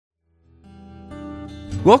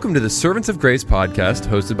Welcome to the Servants of Grace podcast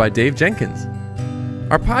hosted by Dave Jenkins.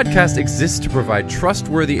 Our podcast exists to provide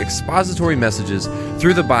trustworthy expository messages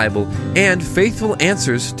through the Bible and faithful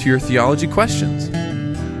answers to your theology questions.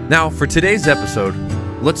 Now, for today's episode,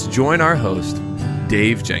 let's join our host,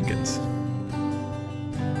 Dave Jenkins.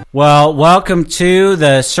 Well, welcome to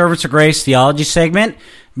the Servants of Grace theology segment.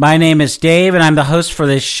 My name is Dave, and I'm the host for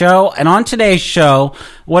this show. And on today's show,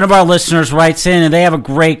 one of our listeners writes in, and they have a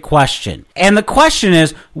great question. And the question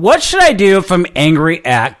is, what should I do if I'm angry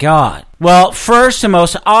at God? Well, first and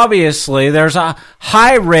most obviously, there's a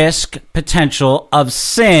high-risk potential of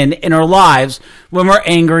sin in our lives when we're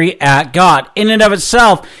angry at God. In and of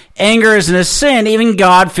itself, anger isn't a sin. Even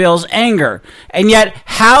God feels anger. And yet,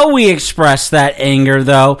 how we express that anger,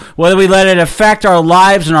 though, whether we let it affect our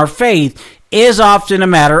lives and our faith, is often a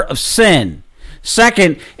matter of sin.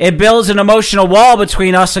 Second, it builds an emotional wall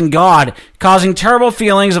between us and God, causing terrible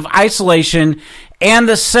feelings of isolation and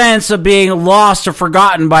the sense of being lost or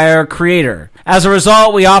forgotten by our Creator. As a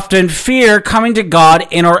result, we often fear coming to God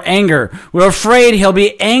in our anger. We're afraid He'll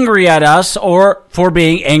be angry at us or for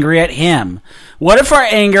being angry at Him. What if our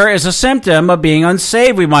anger is a symptom of being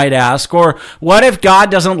unsaved, we might ask? Or what if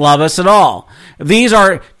God doesn't love us at all? These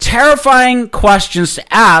are terrifying questions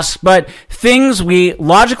to ask, but things we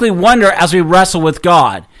logically wonder as we wrestle with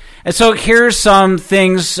God. And so here's some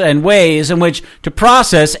things and ways in which to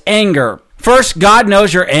process anger. First, God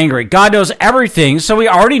knows you're angry. God knows everything, so He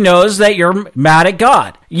already knows that you're mad at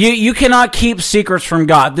God. You cannot keep secrets from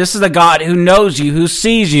God. This is the God who knows you, who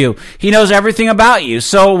sees you. He knows everything about you,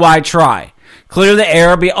 so why try? Clear the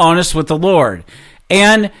air, be honest with the Lord,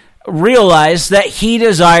 and realize that He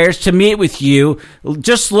desires to meet with you.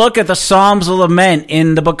 Just look at the Psalms of Lament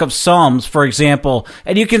in the book of Psalms, for example,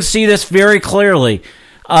 and you can see this very clearly.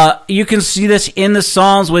 You can see this in the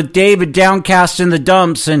Psalms with David downcast in the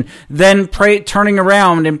dumps and then turning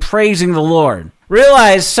around and praising the Lord.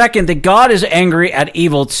 Realize, second, that God is angry at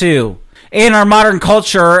evil too. In our modern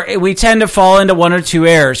culture, we tend to fall into one or two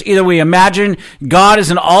errors. Either we imagine God is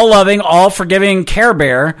an all-loving, all-forgiving care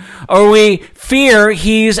bear, or we fear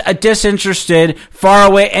He's a disinterested,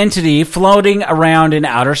 faraway entity floating around in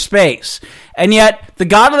outer space. And yet, the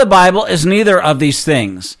God of the Bible is neither of these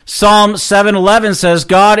things. Psalm 7:11 says,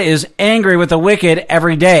 God is angry with the wicked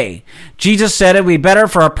every day. Jesus said it would be better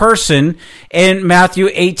for a person in Matthew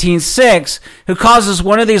 18:6 who causes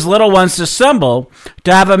one of these little ones to stumble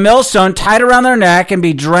to have a millstone tied around their neck and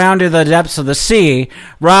be drowned in the depths of the sea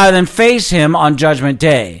rather than face Him on Judgment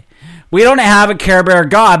Day. We don't have a care bear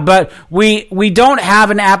God, but we don't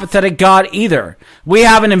have an apathetic God either. We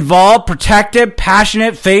have an involved, protective,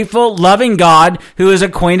 passionate, faithful, loving God who is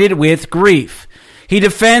acquainted with grief. He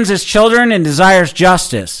defends His children and desires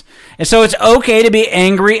justice. And so it's okay to be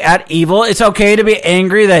angry at evil. It's okay to be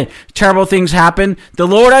angry that terrible things happen. The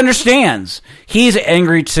Lord understands. He's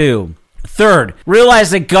angry too. Third,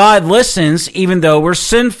 realize that God listens even though we're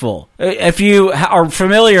sinful. If you are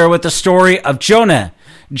familiar with the story of Jonah,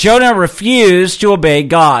 Jonah refused to obey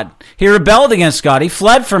God. He rebelled against God. He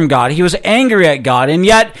fled from God. He was angry at God. And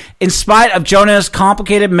yet, in spite of Jonah's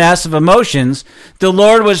complicated mess of emotions, the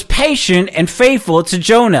Lord was patient and faithful to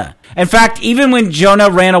Jonah. In fact, even when Jonah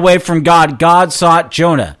ran away from God, God sought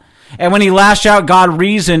Jonah. And when he lashed out, God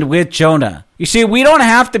reasoned with Jonah. You see, we don't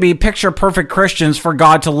have to be picture-perfect Christians for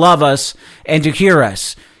God to love us and to hear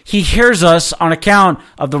us. He hears us on account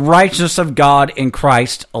of the righteousness of God in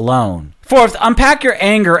Christ alone. Fourth, unpack your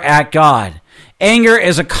anger at God. Anger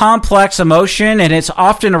is a complex emotion, and it's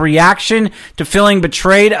often a reaction to feeling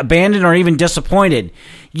betrayed, abandoned, or even disappointed.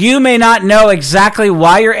 You may not know exactly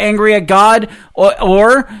why you're angry at God,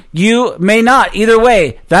 or you may not. Either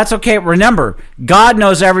way, that's okay. Remember, God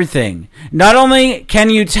knows everything. Not only can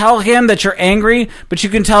you tell Him that you're angry, but you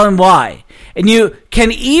can tell Him why. And you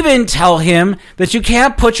can even tell Him that you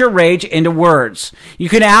can't put your rage into words. You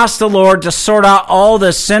can ask the Lord to sort out all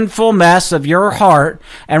the sinful mess of your heart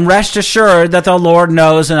and rest assured that the Lord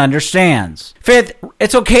knows and understands. Fifth,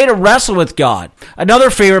 it's okay to wrestle with God. Another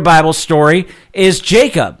favorite Bible story is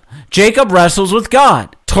Jacob. Jacob wrestles with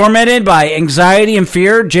God. Tormented by anxiety and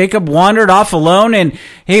fear, Jacob wandered off alone and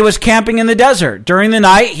he was camping in the desert. During the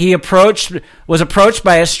night, he was approached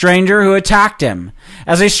by a stranger who attacked him.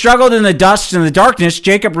 As they struggled in the dust and the darkness,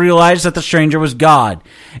 Jacob realized that the stranger was God.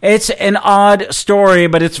 It's an odd story,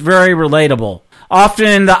 but it's very relatable. Often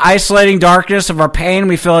in the isolating darkness of our pain,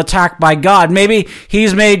 we feel attacked by God. Maybe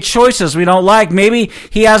He's made choices we don't like. Maybe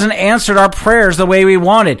He hasn't answered our prayers the way we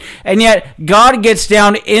wanted. And yet, God gets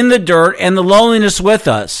down in the dirt and the loneliness with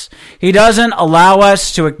us. He doesn't allow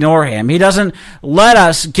us to ignore him. He doesn't let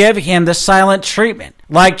us give him the silent treatment.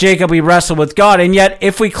 Like Jacob, we wrestle with God, and yet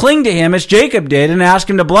if we cling to him as Jacob did and ask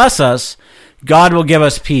him to bless us, God will give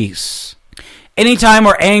us peace. Anytime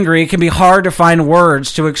we're angry, it can be hard to find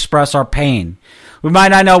words to express our pain. We might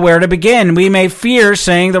not know where to begin. We may fear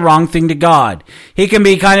saying the wrong thing to God. He can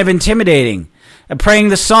be kind of intimidating. And praying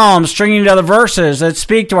the Psalms, stringing together verses that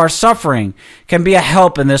speak to our suffering can be a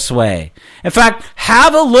help in this way. In fact,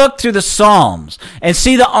 have a look through the Psalms and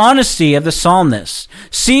see the honesty of the psalmist.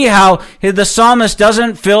 See how the psalmist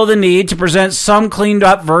doesn't feel the need to present some cleaned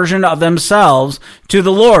up version of themselves to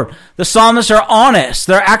the Lord. The psalmists are honest.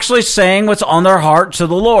 They're actually saying what's on their heart to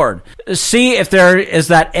the Lord. See if there is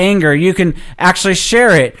that anger. You can actually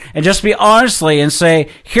share it and just be honestly and say,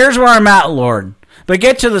 here's where I'm at, Lord. But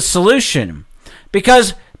get to the solution.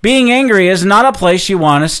 Because being angry is not a place you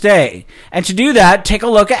want to stay. And to do that, take a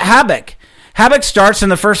look at Habakkuk. Habakkuk starts in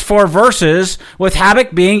the first 4 verses with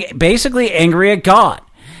Habakkuk being basically angry at God.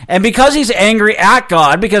 And because he's angry at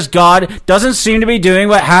God, because God doesn't seem to be doing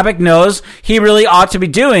what Habakkuk knows he really ought to be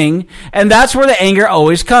doing, and that's where the anger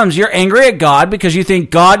always comes. You're angry at God because you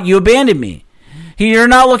think, God, you abandoned me. You're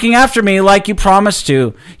not looking after me like you promised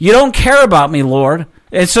to. You don't care about me, Lord.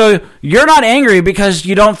 And so you're not angry because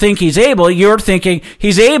you don't think he's able. You're thinking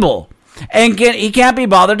he's able. And he can't be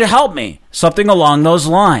bothered to help me. Something along those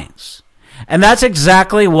lines. And that's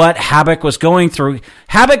exactly what Habakkuk was going through.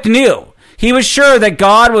 Habakkuk knew. He was sure that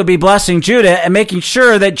God would be blessing Judah and making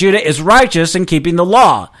sure that Judah is righteous and keeping the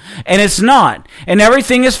law. And it's not. And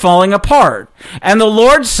everything is falling apart. And the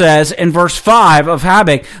Lord says in verse 5 of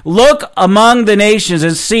Habakkuk, look among the nations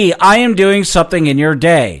and see, I am doing something in your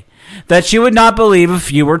day that you would not believe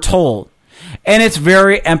if you were told. And it's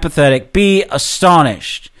very empathetic. Be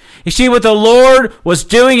astonished. You see, what the Lord was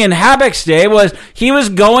doing in Habakkuk's day was he was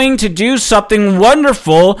going to do something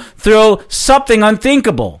wonderful through something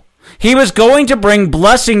unthinkable. He was going to bring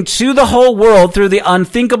blessing to the whole world through the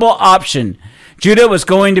unthinkable option. Judah was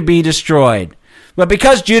going to be destroyed. But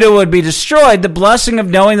because Judah would be destroyed, the blessing of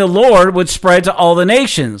knowing the Lord would spread to all the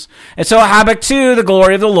nations. And so Habakkuk 2, the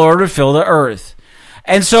glory of the Lord would fill the earth.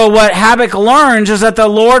 And so what Habakkuk learns is that the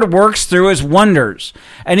Lord works through his wonders.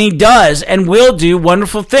 And he does and will do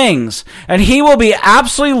wonderful things. And he will be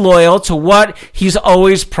absolutely loyal to what he's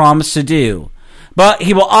always promised to do. But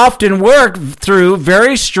he will often work through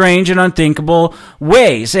very strange and unthinkable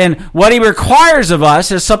ways. And what he requires of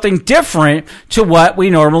us is something different to what we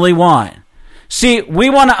normally want. See, we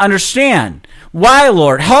want to understand. Why,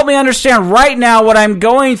 Lord? Help me understand right now what I'm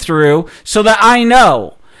going through so that I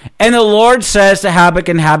know. And the Lord says to Habakkuk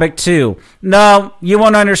in Habakkuk 2, no, you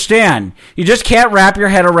won't understand. You just can't wrap your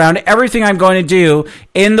head around everything I'm going to do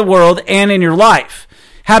in the world and in your life.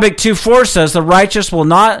 Habakkuk 2:4 says, the righteous will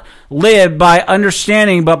not live by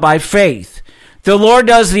understanding, but by faith. The Lord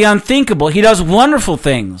does the unthinkable. He does wonderful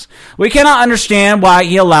things. We cannot understand why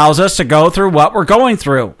he allows us to go through what we're going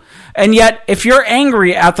through. And yet, if you're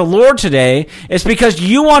angry at the Lord today, it's because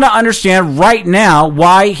you want to understand right now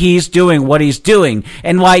why he's doing what he's doing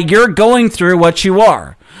and why you're going through what you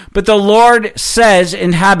are. But the Lord says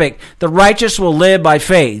in Habakkuk, the righteous will live by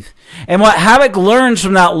faith. And what Habakkuk learns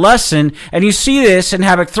from that lesson, and you see this in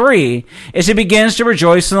Habakkuk 3, is he begins to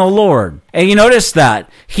rejoice in the Lord. And you notice that.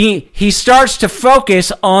 He starts to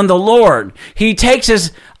focus on the Lord. He takes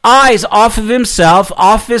his eyes off of himself,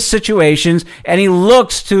 off his situations, and he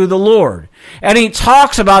looks to the Lord. And he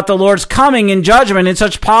talks about the Lord's coming in judgment in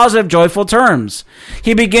such positive, joyful terms.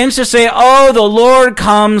 He begins to say, oh, the Lord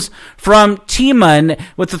comes from Teman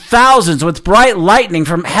with the thousands, with bright lightning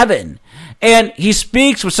from heaven. And he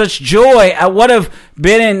speaks with such joy at what have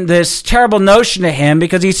been in this terrible notion to him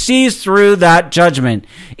because he sees through that judgment.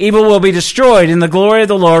 Evil will be destroyed and the glory of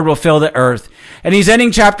the Lord will fill the earth. And he's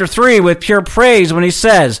ending chapter 3 with pure praise when he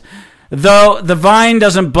says, though the vine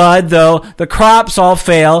doesn't bud, though the crops all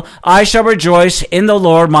fail, I shall rejoice in the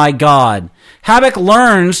Lord my God. Habakkuk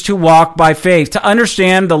learns to walk by faith, to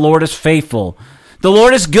understand the Lord is faithful. The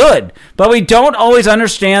Lord is good, but we don't always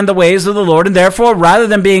understand the ways of the Lord, and therefore, rather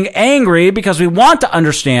than being angry because we want to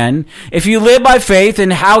understand, if you live by faith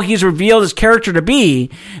in how he's revealed his character to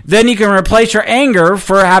be, then you can replace your anger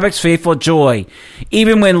for Habakkuk's faithful joy,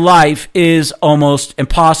 even when life is almost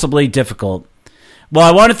impossibly difficult. Well,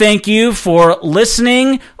 I want to thank you for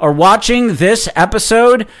listening or watching this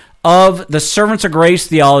episode of the Servants of Grace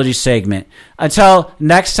Theology segment. Until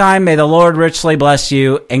next time, may the Lord richly bless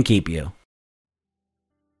you and keep you.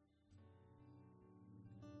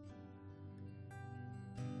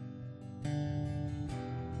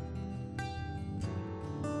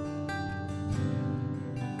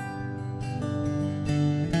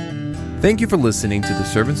 Thank you for listening to the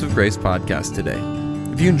Servants of Grace podcast today.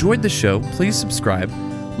 If you enjoyed the show, please subscribe,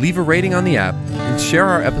 leave a rating on the app, and share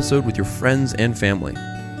our episode with your friends and family.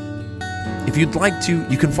 If you'd like to,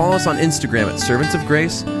 you can follow us on Instagram at Servants of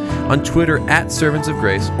Grace, on Twitter at Servants of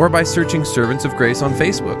Grace, or by searching Servants of Grace on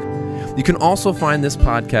Facebook. You can also find this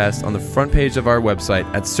podcast on the front page of our website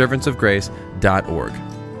at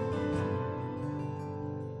servantsofgrace.org.